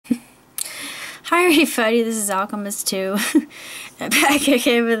Hi everybody, this is Alchemist 2. Back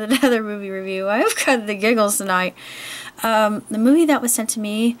again with another movie review. I've got the giggles tonight. The movie that was sent to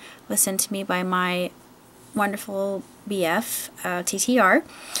me by my wonderful BF, TTR,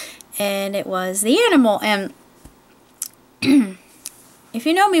 and it was The Animal. And if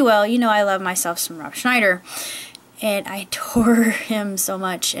you know me well, you know I love myself some Rob Schneider, and I adore him so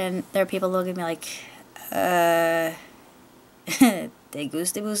much. And there are people looking at me like, Te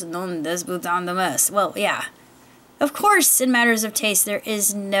gustibus non disputamus. Well, yeah. Of course, in matters of taste, there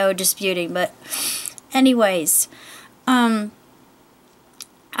is no disputing. But anyways, I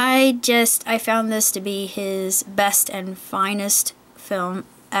found this to be his best and finest film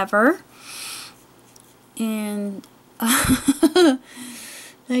ever. And I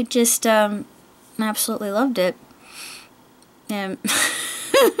just absolutely loved it. And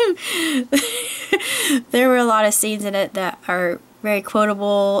there were a lot of scenes in it that are very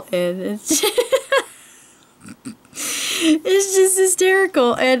quotable, and it's just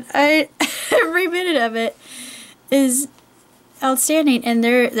hysterical, and every minute of it is outstanding. And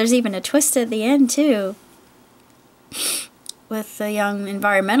there's even a twist at the end too, with the young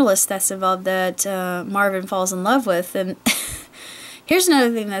environmentalist that's involved that Marvin falls in love with. And here's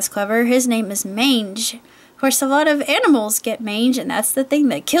another thing that's clever. His name is Mange. Of course, a lot of animals get mange, and that's the thing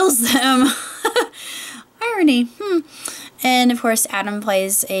that kills them. Irony. And of course, Adam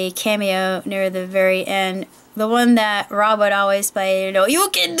plays a cameo near the very end. The one that Rob would always play, you know, you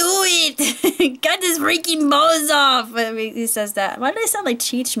can do it! Cut his freaking balls off! I mean, he says that. Why did I sound like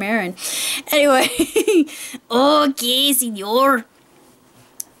Cheech Marin? Anyway. Okay, senor.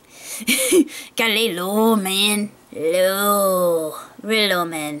 Gotta lay low, man. Low. Real low,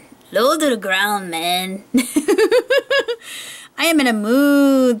 man. Low to the ground, man. I am in a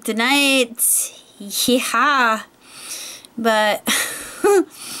mood tonight. Yeah. But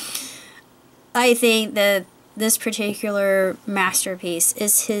I think that this particular masterpiece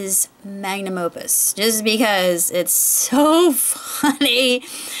is his magnum opus, just because it's so funny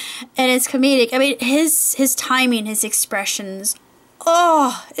and it's comedic. I mean, his timing, his expressions,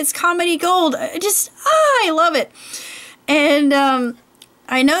 oh, it's comedy gold. I love it. And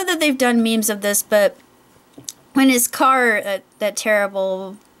I know that they've done memes of this, but when his car, that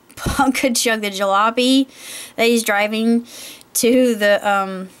terrible Punka Chug the Jalopy that he's driving to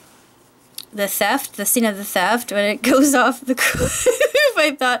the scene of the theft, when it goes off the cliff,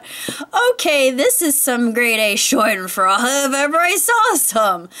 I thought, okay, this is some grade A Schadenfreude if ever I saw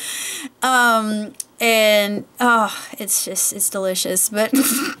some. And oh, it's delicious. But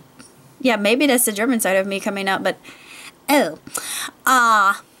yeah, maybe that's the German side of me coming out, but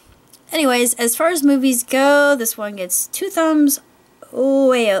anyways, as far as movies go, this one gets 2 thumbs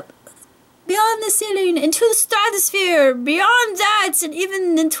way up. Beyond the ceiling, into the stratosphere, beyond that, and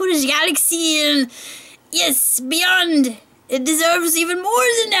even into the galaxy, and yes, beyond. It deserves even more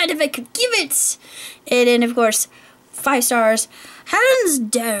than that if I could give it. And then, of course, 5 stars, hands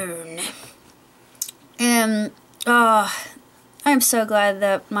down. And, I'm so glad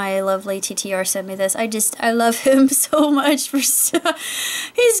that my lovely TTR sent me this. I love him so much. He's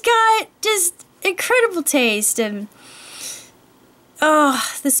got just incredible taste, and oh,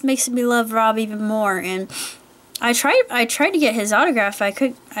 this makes me love Rob even more. And I tried to get his autograph.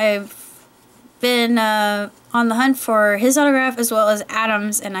 I've been on the hunt for his autograph as well as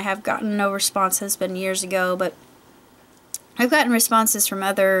Adam's, and I have gotten no response. It's been years ago, but I've gotten responses from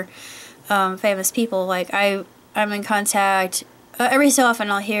other famous people. Like I'm in contact every so often.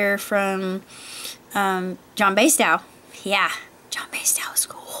 I'll hear from John Bastow. Yeah, John Bastow is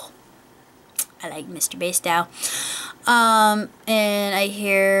cool. I like Mr. Bastow. And I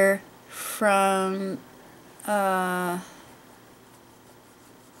hear from, trying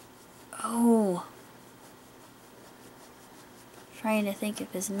to think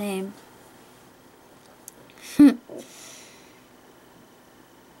of his name.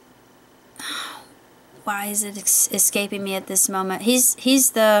 Why is it escaping me at this moment? He's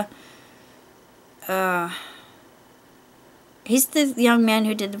the young man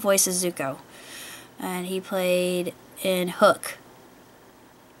who did the voice of Zuko, and he played in Hook.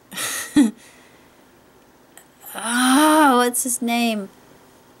 Oh, what's his name?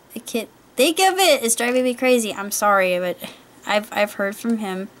 I can't think of it. It's driving me crazy. I'm sorry, but I've heard from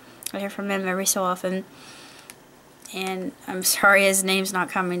him. I hear from him every so often, and I'm sorry his name's not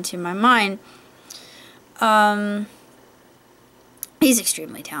coming to my mind. He's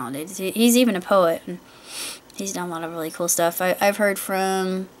extremely talented. He's even a poet, and he's done a lot of really cool stuff. I've heard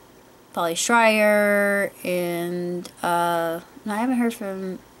from Polly Schreier, and no, I haven't heard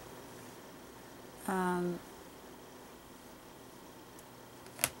from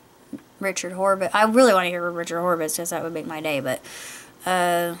Richard Horvitz. I really want to hear from Richard Horvitz because that would make my day. But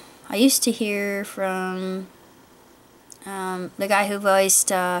I used to hear from the guy who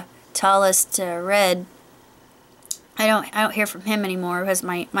voiced Tallest Red. I don't hear from him anymore because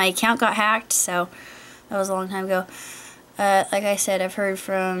my account got hacked. So that was a long time ago. Like I said, I've heard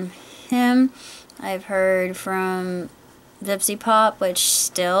from him. I've heard from Dipsy Pop, which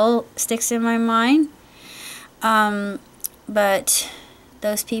still sticks in my mind. But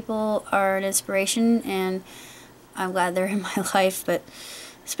those people are an inspiration, and I'm glad they're in my life. But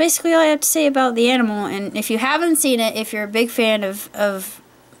that's basically all I have to say about The Animal. And if you haven't seen it, if you're a big fan of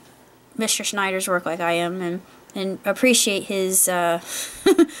Mr. Schnieder's work like I am, and appreciate his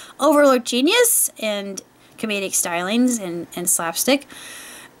overlooked genius and comedic stylings and slapstick,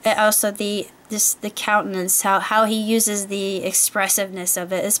 also the countenance, how he uses the expressiveness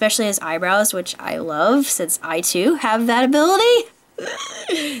of it, especially his eyebrows, which I love since I too have that ability.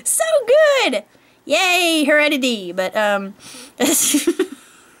 So good! Yay, heredity! But I'm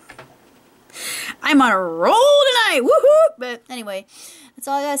on a roll tonight! Woohoo! But anyway, that's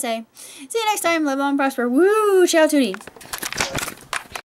all I gotta say. See you next time. Live long, prosper. Woo! Ciao, Tootie.